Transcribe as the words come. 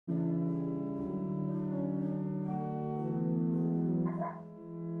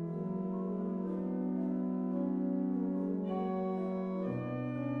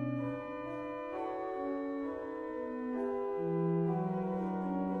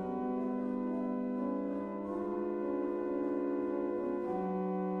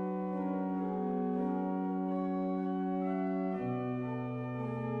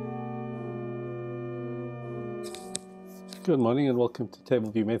Good morning and welcome to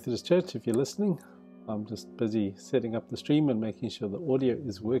Tableview Methodist Church. If you're listening, I'm just busy setting up the stream and making sure the audio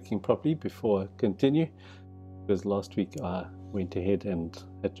is working properly before I continue, because last week I went ahead and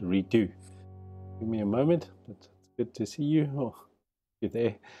had to redo. Give me a moment, but it's good to see you. Oh, you're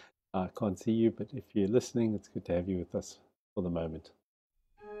there. I can't see you, but if you're listening, it's good to have you with us for the moment.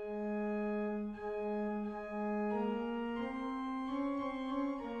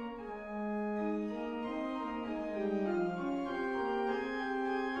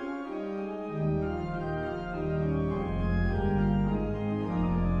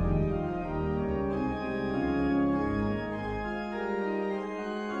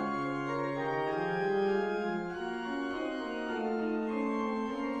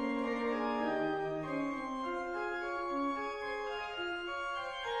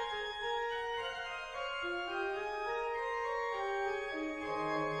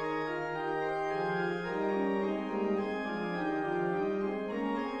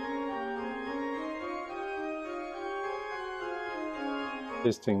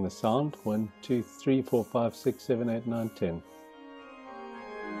 Testing the sound. 1, 2, 3, 4, 5, 6, 7, 8, 9, 10.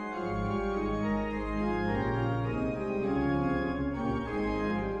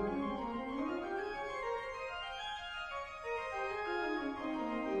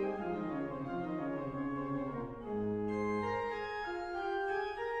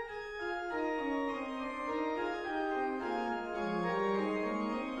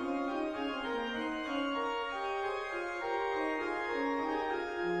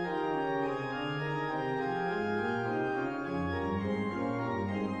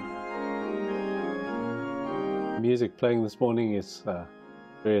 Music playing this morning is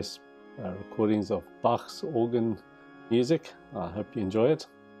various recordings of Bach's organ music. I hope you enjoy it.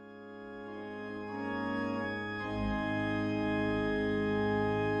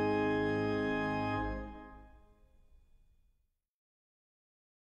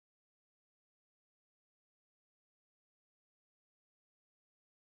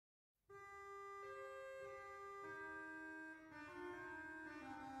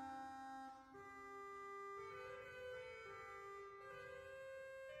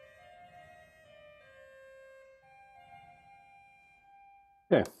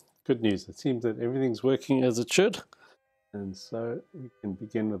 Yeah, good news. It seems that everything's working as it should, and so we can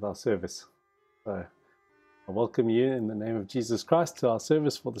begin with our service. So I welcome you in the name of Jesus Christ to our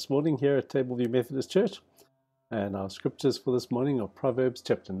service for this morning here at Tableview Methodist Church. And our scriptures for this morning are Proverbs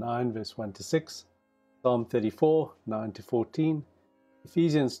chapter 9, verse 1 to 6, Psalm 34, 9 to 14,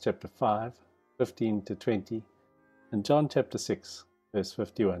 Ephesians chapter 5, 15 to 20, and John chapter 6, verse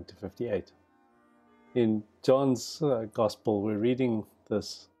 51 to 58. In John's Gospel, we're reading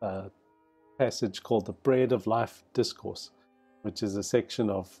this passage called the Bread of Life Discourse, which is a section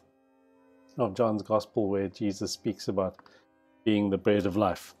of John's Gospel where Jesus speaks about being the bread of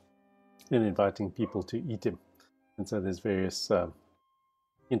life and inviting people to eat him. And so there's various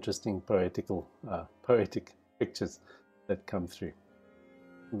interesting poetic pictures that come through.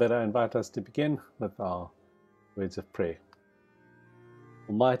 But I invite us to begin with our words of prayer.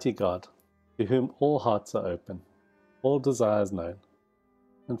 Almighty God, to whom all hearts are open, all desires known,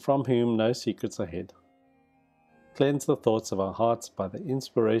 and from whom no secrets are hid, cleanse the thoughts of our hearts by the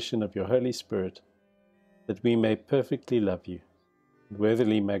inspiration of your Holy Spirit, that we may perfectly love you and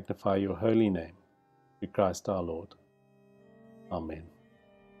worthily magnify your holy name, through Christ our Lord. Amen.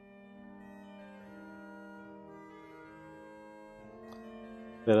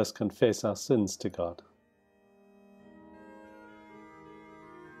 Let us confess our sins to God.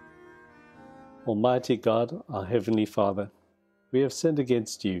 Almighty God, our Heavenly Father, we have sinned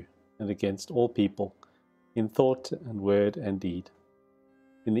against you and against all people, in thought and word and deed,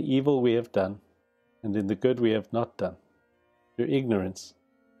 in the evil we have done, and in the good we have not done, through ignorance,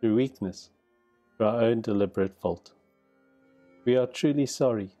 through weakness, through our own deliberate fault. We are truly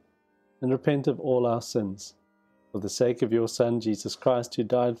sorry, and repent of all our sins. For the sake of your Son, Jesus Christ, who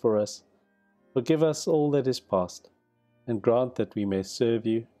died for us, forgive us all that is past, and grant that we may serve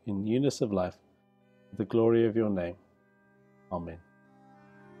you in newness of life, for the glory of your name. Amen.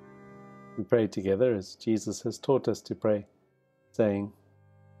 We pray together as Jesus has taught us to pray, saying,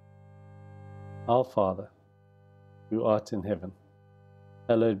 Our Father, who art in heaven,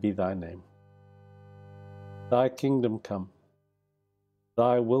 hallowed be thy name. Thy kingdom come,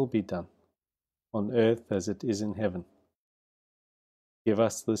 thy will be done, on earth as it is in heaven. Give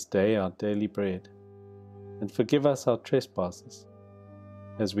us this day our daily bread, and forgive us our trespasses,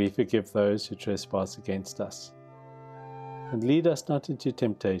 as we forgive those who trespass against us. And lead us not into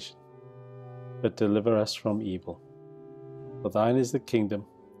temptation, but deliver us from evil. For thine is the kingdom,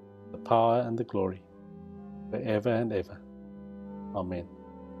 the power, and the glory, forever and ever. Amen.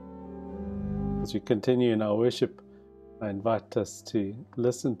 As we continue in our worship, I invite us to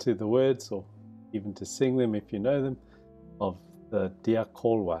listen to the words, or even to sing them if you know them, of the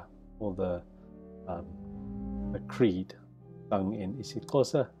Diakolwa, or the creed sung in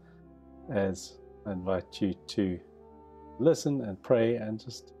isiXhosa, as I invite you to listen and pray and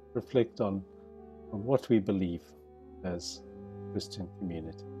just reflect on what we believe as a Christian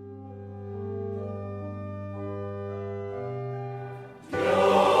community.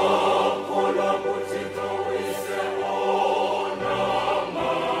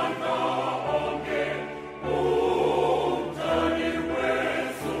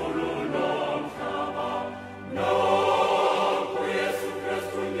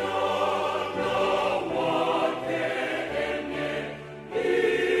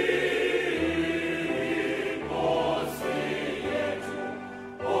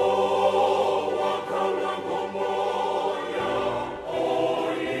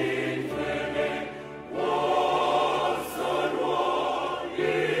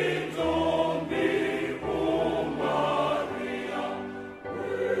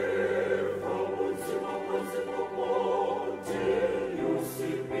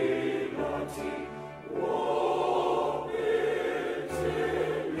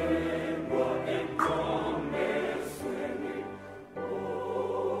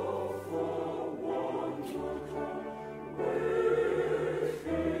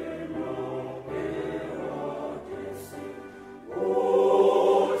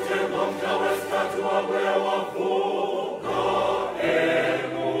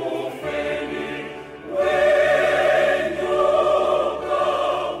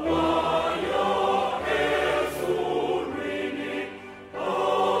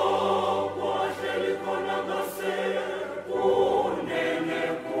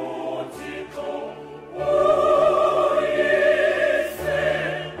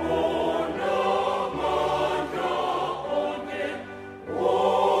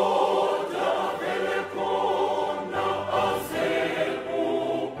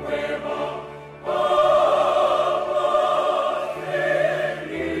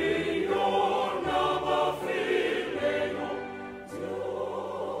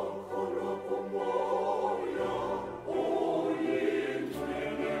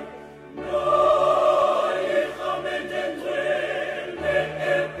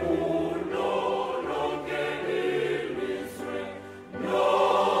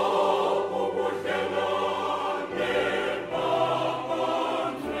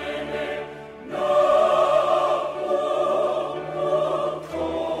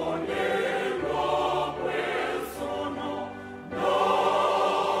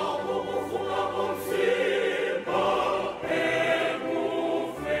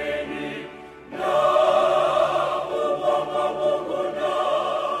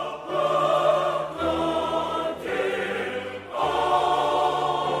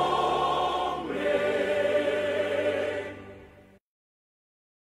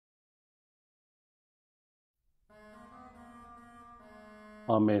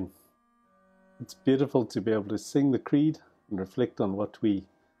 Amen. It's beautiful to be able to sing the creed and reflect on what we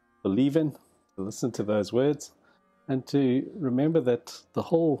believe in, to listen to those words, and to remember that the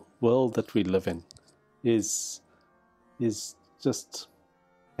whole world that we live in is just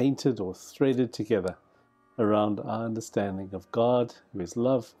painted or threaded together around our understanding of God, who is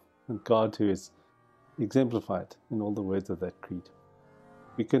love, and God, who is exemplified in all the words of that creed.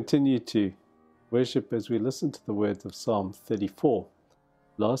 We continue to worship as we listen to the words of Psalm 34.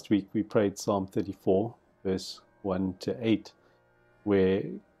 Last week we prayed Psalm 34, verse 1 to 8, where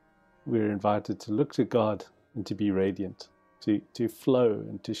we're invited to look to God and to be radiant, to flow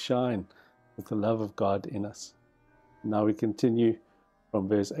and to shine with the love of God in us. Now we continue from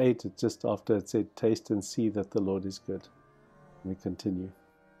verse 8, just after it said, "Taste and see that the Lord is good." We continue.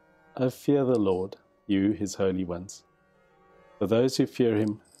 "O fear the Lord, you his holy ones. For those who fear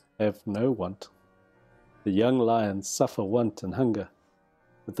him have no want. The young lions suffer want and hunger,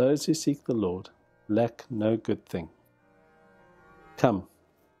 but those who seek the Lord lack no good thing. Come,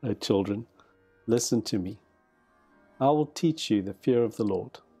 O children, listen to me. I will teach you the fear of the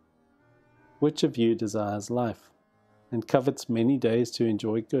Lord. Which of you desires life, and covets many days to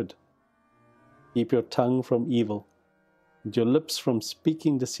enjoy good? Keep your tongue from evil, and your lips from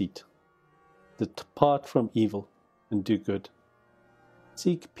speaking deceit. Depart from evil, and do good.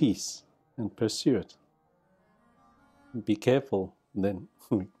 Seek peace, and pursue it. Be careful, then."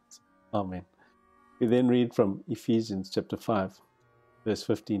 Amen. We then read from Ephesians chapter 5, verse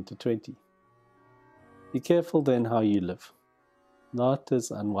 15 to 20. "Be careful then how you live, not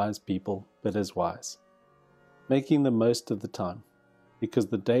as unwise people, but as wise, making the most of the time, because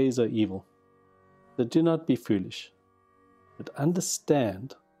the days are evil. So do not be foolish, but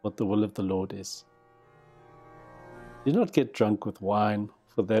understand what the will of the Lord is. Do not get drunk with wine,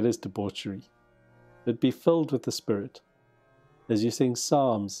 for that is debauchery, but be filled with the Spirit, as you sing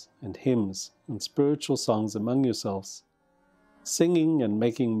psalms and hymns and spiritual songs among yourselves, singing and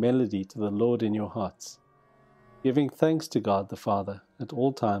making melody to the Lord in your hearts, giving thanks to God the Father at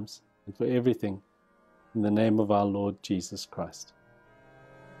all times and for everything, in the name of our Lord Jesus Christ.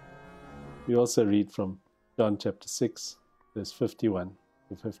 We also read from John chapter 6, verse 51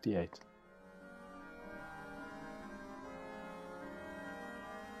 to 58.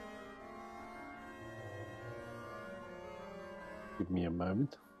 Give me a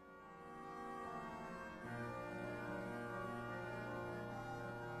moment.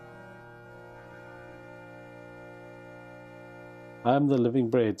 I am the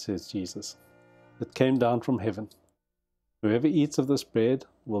living bread, says Jesus, that came down from heaven. Whoever eats of this bread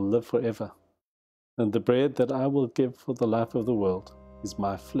will live forever, and the bread that I will give for the life of the world is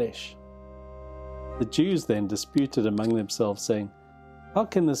my flesh. The Jews then disputed among themselves, saying, How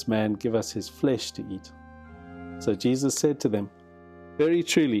can this man give us his flesh to eat? So Jesus said to them, Very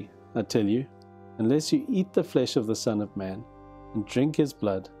truly, I tell you, unless you eat the flesh of the Son of Man and drink his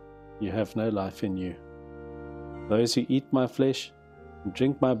blood, you have no life in you. Those who eat my flesh and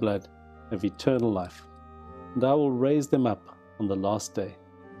drink my blood have eternal life, and I will raise them up on the last day.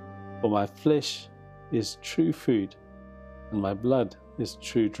 For my flesh is true food, and my blood is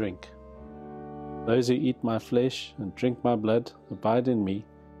true drink. Those who eat my flesh and drink my blood abide in me,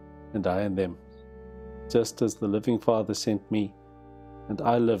 and I in them, just as the living Father sent me, and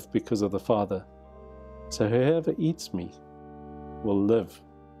I live because of the Father. So whoever eats me will live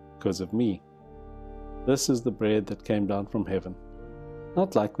because of me. This is the bread that came down from heaven,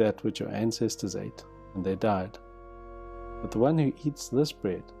 not like that which your ancestors ate, and they died. But the one who eats this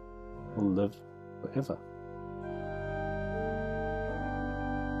bread will live forever.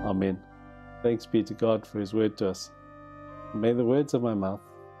 Amen. Thanks be to God for his word to us. And may the words of my mouth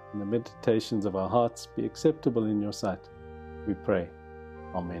and the meditations of our hearts be acceptable in your sight, we pray.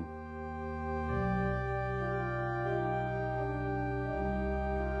 Amen.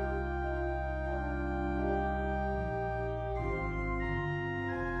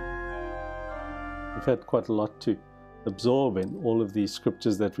 We've had quite a lot to absorb in all of these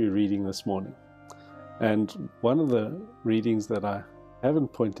scriptures that we're reading this morning. And one of the readings that I haven't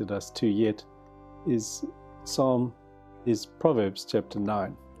pointed us to yet is Proverbs chapter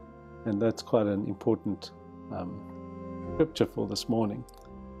 9. And that's quite an important scripture for this morning.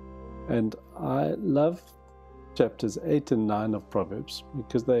 And I love chapters 8 and 9 of Proverbs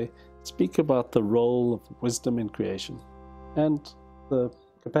because they speak about the role of wisdom in creation and the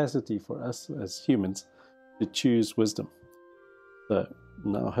capacity for us as humans to choose wisdom. So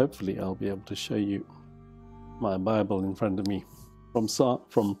now hopefully I'll be able to show you my Bible in front of me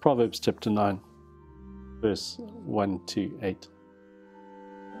from Proverbs chapter 9, verse 1 to 8.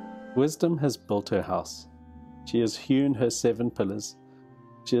 Wisdom has built her house. She has hewn her 7 pillars.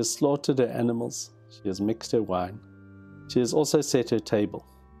 She has slaughtered her animals. She has mixed her wine. She has also set her table.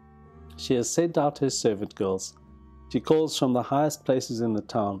 She has sent out her servant girls. She calls from the highest places in the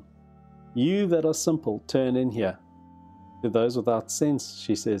town, You that are simple, turn in here. To those without sense,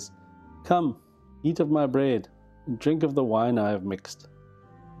 she says, Come, eat of my bread, and drink of the wine I have mixed.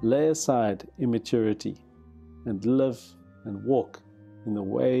 Lay aside immaturity, and live and walk in the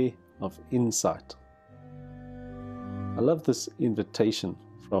way of insight. I love this invitation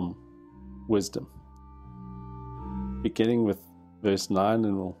from wisdom. Beginning with verse 9,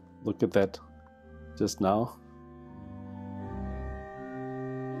 and we'll look at that just now.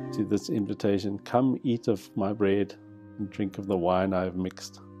 To this invitation, come eat of my bread and drink of the wine I have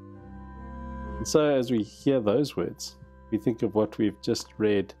mixed. And so as we hear those words, we think of what we've just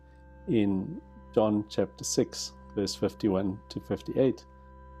read in John chapter 6, verse 51 to 58,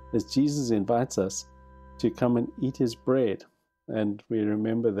 as Jesus invites us to come and eat his bread. And we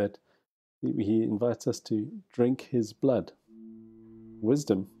remember that he invites us to drink his blood.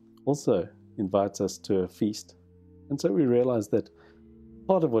 Wisdom also invites us to a feast. And so we realize that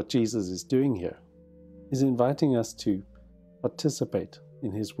part of what Jesus is doing here is inviting us to participate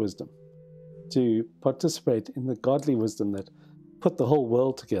in his wisdom, to participate in the godly wisdom that put the whole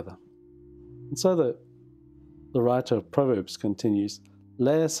world together. And so the writer of Proverbs continues,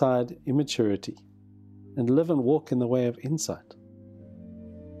 Lay aside immaturity and live and walk in the way of insight.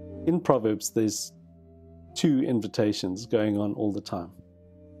 In Proverbs, there's 2 invitations going on all the time.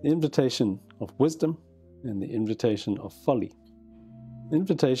 The invitation of wisdom and the invitation of folly. The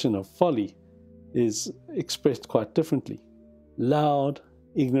invitation of folly is expressed quite differently. loud,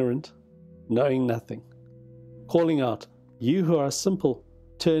 ignorant, knowing nothing, calling out, "You who are simple,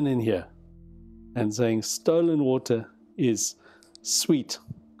 turn in here," and saying, "Stolen water is sweet,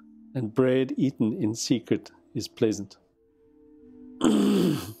 and bread eaten in secret is pleasant."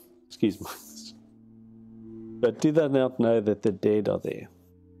 Excuse me. But do they not know that the dead are there,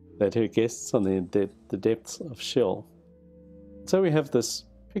 that her guests are in the depths of Sheol? So we have this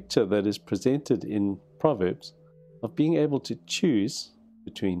picture that is presented in Proverbs of being able to choose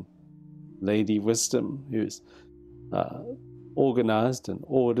between Lady Wisdom, who is organized and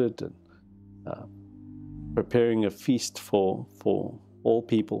ordered and preparing a feast for all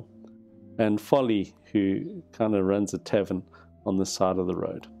people, and Folly, who kind of runs a tavern on the side of the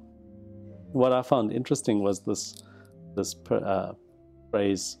road. What I found interesting was this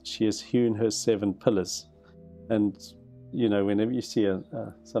phrase, "She has hewn her 7 pillars." And whenever you see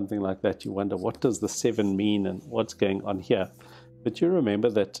something like that, you wonder, what does the 7 mean and what's going on here? But you remember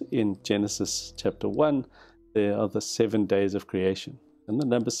that in Genesis chapter 1, there are the 7 days of creation. And the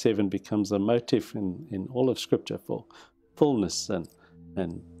number 7 becomes a motif in all of Scripture for fullness and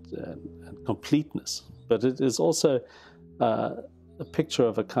completeness. But it is also a picture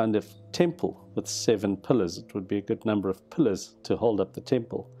of a kind of temple with 7 pillars. It would be a good number of pillars to hold up the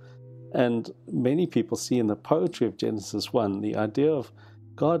temple. And many people see in the poetry of Genesis 1 the idea of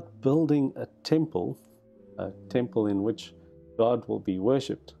God building a temple in which God will be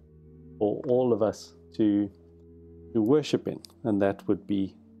worshipped for all of us to worship in, and that would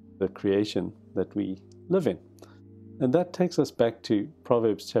be the creation that we live in. And that takes us back to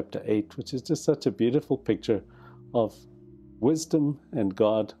Proverbs chapter 8, which is just such a beautiful picture of wisdom and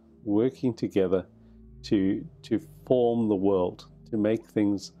God working together to form the world, to make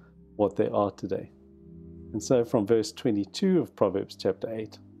things what they are today. And so from verse 22 of Proverbs chapter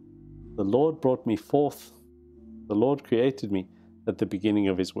 8, "The Lord brought me forth, the Lord created me at the beginning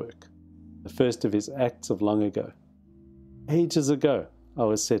of his work, the first of his acts of long ago. Ages ago I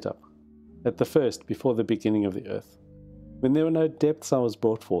was set up, at the first, before the beginning of the earth. When there were no depths I was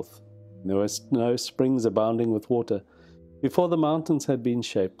brought forth, when there were no springs abounding with water. Before the mountains had been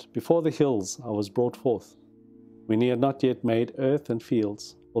shaped, before the hills I was brought forth. When he had not yet made earth and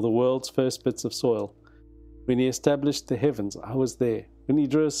fields, or the world's first bits of soil. When he established the heavens, I was there. When he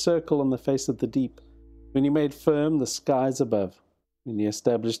drew a circle on the face of the deep. When he made firm the skies above. When he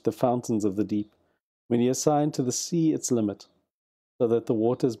established the fountains of the deep. When he assigned to the sea its limit, so that the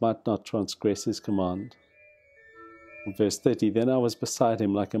waters might not transgress his command." In verse 30, "Then I was beside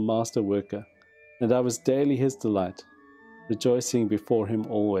him like a master worker, and I was daily his delight, rejoicing before him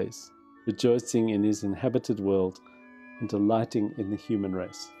always, rejoicing in his inhabited world, and delighting in the human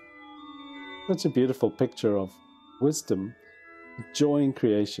race." Such a beautiful picture of wisdom enjoying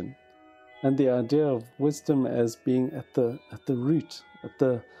creation, and the idea of wisdom as being at the root, at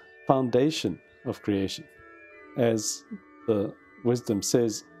the foundation of creation. As the wisdom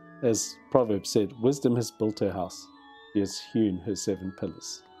says, as Proverbs said, "Wisdom has built her house, she has hewn her 7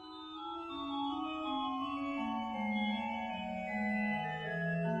 pillars."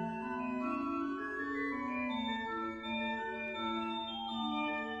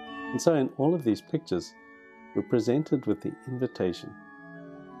 And so in all of these pictures, we're presented with the invitation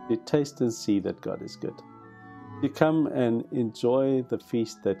to taste and see that God is good, to come and enjoy the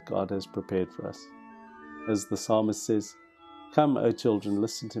feast that God has prepared for us. As the psalmist says, "Come, O children,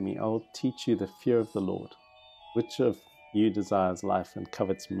 listen to me. I will teach you the fear of the Lord. Which of you desires life and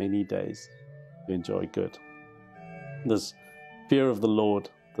covets many days to enjoy good?" This fear of the Lord,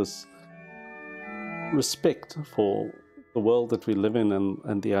 this respect for the world that we live in,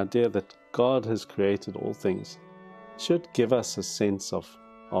 and the idea that God has created all things, should give us a sense of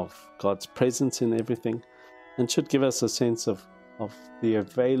God's presence in everything, and should give us a sense of the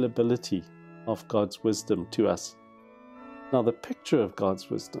availability of God's wisdom to us. Now, the picture of God's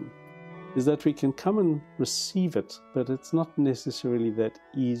wisdom is that we can come and receive it, but it's not necessarily that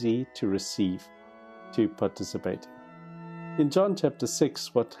easy to receive, to participate in. In John chapter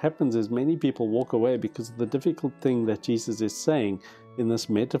 6, what happens is many people walk away because of the difficult thing that Jesus is saying in this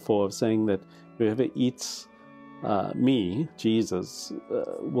metaphor of saying that whoever eats me, Jesus,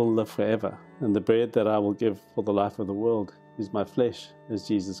 will live forever. And the bread that I will give for the life of the world is my flesh, as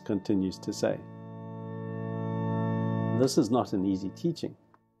Jesus continues to say. This is not an easy teaching.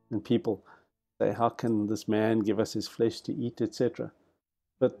 And people say, how can this man give us his flesh to eat, etc.?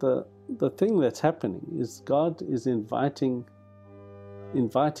 But the thing that's happening is God is inviting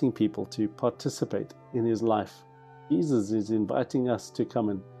people to participate in his life. Jesus is inviting us to come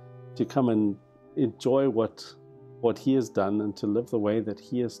and enjoy what he has done and to live the way that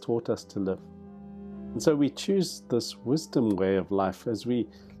he has taught us to live. And so we choose this wisdom way of life as we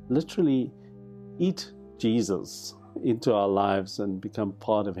literally eat Jesus into our lives and become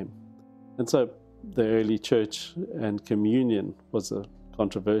part of him. And so the early church and communion was a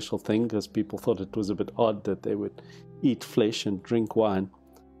controversial thing because people thought it was a bit odd that they would eat flesh and drink wine.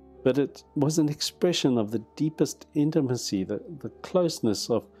 But it was an expression of the deepest intimacy, the closeness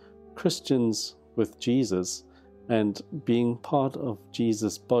of Christians with Jesus and being part of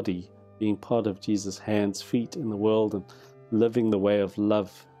Jesus' body, being part of Jesus' hands, feet in the world, and living the way of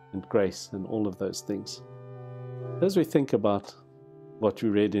love and grace and all of those things. As we think about what we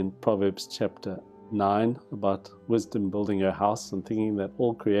read in Proverbs chapter 9 about wisdom building her house and thinking that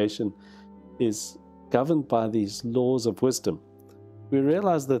all creation is governed by these laws of wisdom, we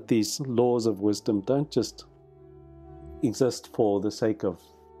realize that these laws of wisdom don't just exist for the sake of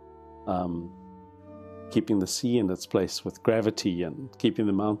keeping the sea in its place with gravity and keeping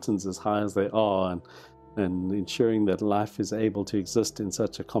the mountains as high as they are and ensuring that life is able to exist in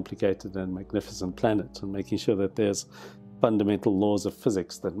such a complicated and magnificent planet and making sure that there's fundamental laws of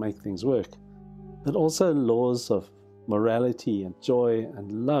physics that make things work, but also laws of morality and joy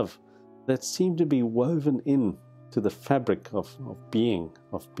and love that seem to be woven in to the fabric of being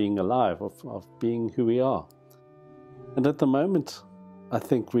alive, of being who we are. And at the moment, I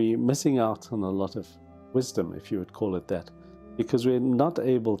think we're missing out on a lot of wisdom, if you would call it that, because we're not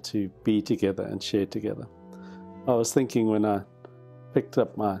able to be together and share together. I was thinking when I picked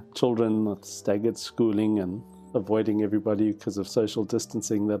up my children with staggered schooling and avoiding everybody because of social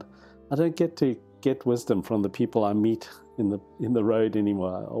distancing, that I don't get to get wisdom from the people I meet in the road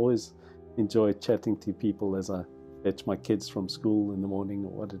anymore. I always enjoy chatting to people as I fetch my kids from school in the morning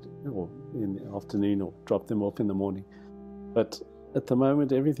or in the afternoon or drop them off in the morning. But at the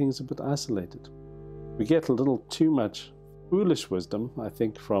moment, everything's a bit isolated. We get a little too much foolish wisdom, I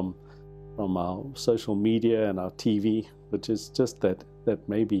think, from our social media and our TV, which is just that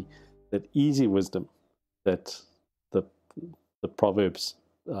maybe that easy wisdom that the Proverbs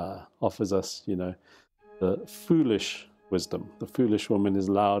offers us, the foolish wisdom. The foolish woman is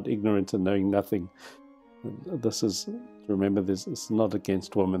loud, ignorant, and knowing nothing. Remember, it's not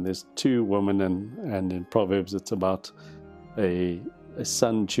against women. There's two women, and in Proverbs it's about a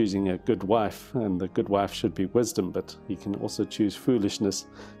son choosing a good wife, and the good wife should be wisdom, but he can also choose foolishness.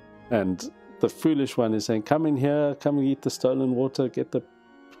 And the foolish one is saying, come in here, come and eat the stolen water, get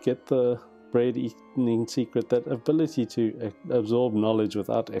the bread eating secret, that ability to absorb knowledge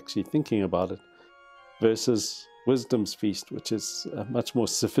without actually thinking about it, versus wisdom's feast, which is a much more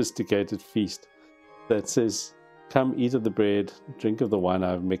sophisticated feast that says, come eat of the bread, drink of the wine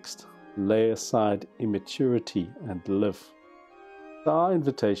I have mixed, lay aside immaturity and live. So our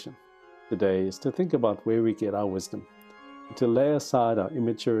invitation today is to think about where we get our wisdom, and to lay aside our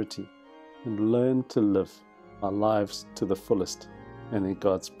immaturity and learn to live our lives to the fullest and in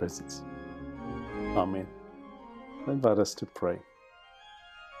God's presence. Amen. I invite us to pray.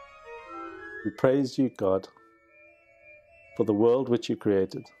 We praise you, God, for the world which you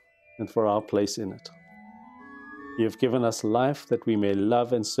created and for our place in it. You have given us life that we may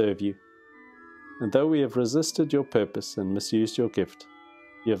love and serve you. And though we have resisted your purpose and misused your gift,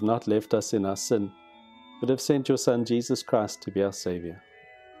 you have not left us in our sin, but have sent your Son Jesus Christ to be our Savior.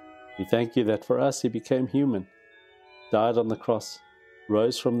 We thank you that for us he became human, died on the cross,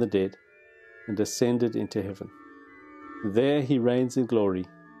 rose from the dead, and ascended into heaven. There he reigns in glory,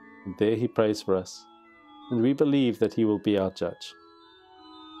 and there he prays for us, and we believe that he will be our judge.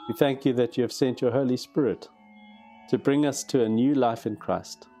 We thank you that you have sent your Holy Spirit to bring us to a new life in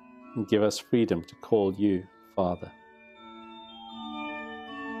Christ and give us freedom to call you Father.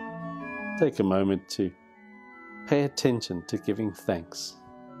 Take a moment to pay attention to giving thanks.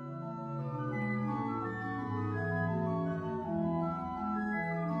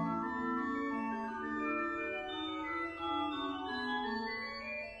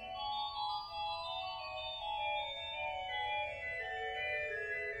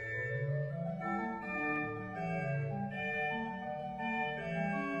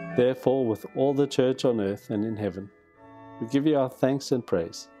 Therefore, with all the church on earth and in heaven, we give you our thanks and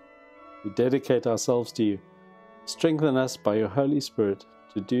praise. We dedicate ourselves to you. Strengthen us by your Holy Spirit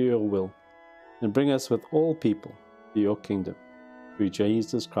to do your will, and bring us with all people to your kingdom, through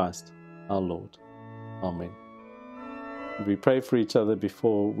Jesus Christ our Lord. Amen. And we pray for each other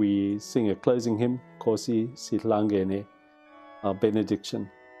before we sing a closing hymn, Kosi Sitlangene, our benediction.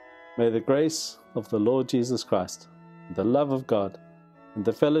 May the grace of the Lord Jesus Christ, the love of God, and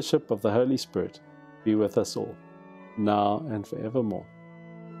the fellowship of the Holy Spirit be with us all, now and forevermore.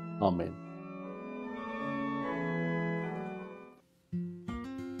 Amen.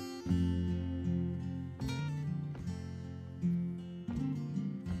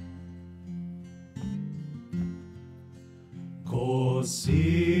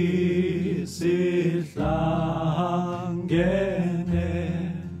 sihlangene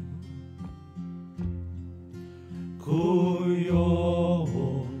kuyo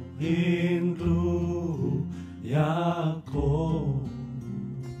indlu yakho,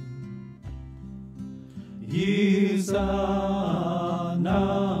 yiza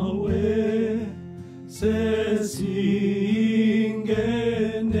nawe sesingene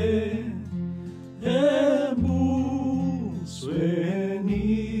ebusweni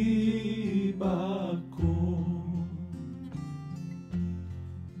bakho,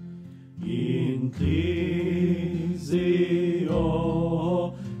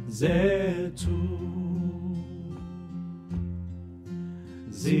 inhliziyo zethu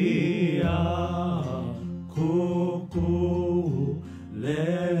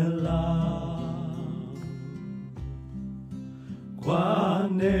ziyakukulela,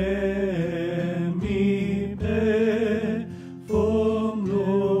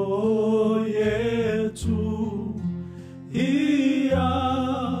 kwanemiphefumulo yethu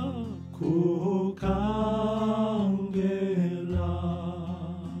iyakukhangela,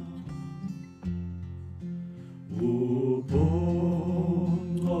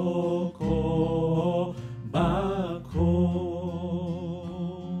 ubungcoko bakho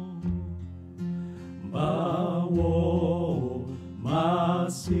bawo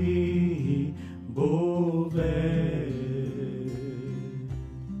masibove,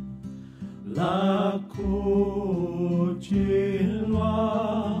 lakutshilwa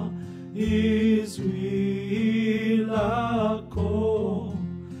izwi lakho,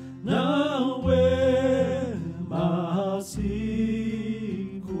 nawe masikuve,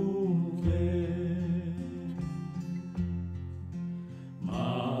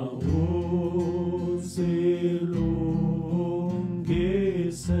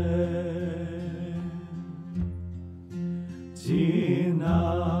 mawusilungise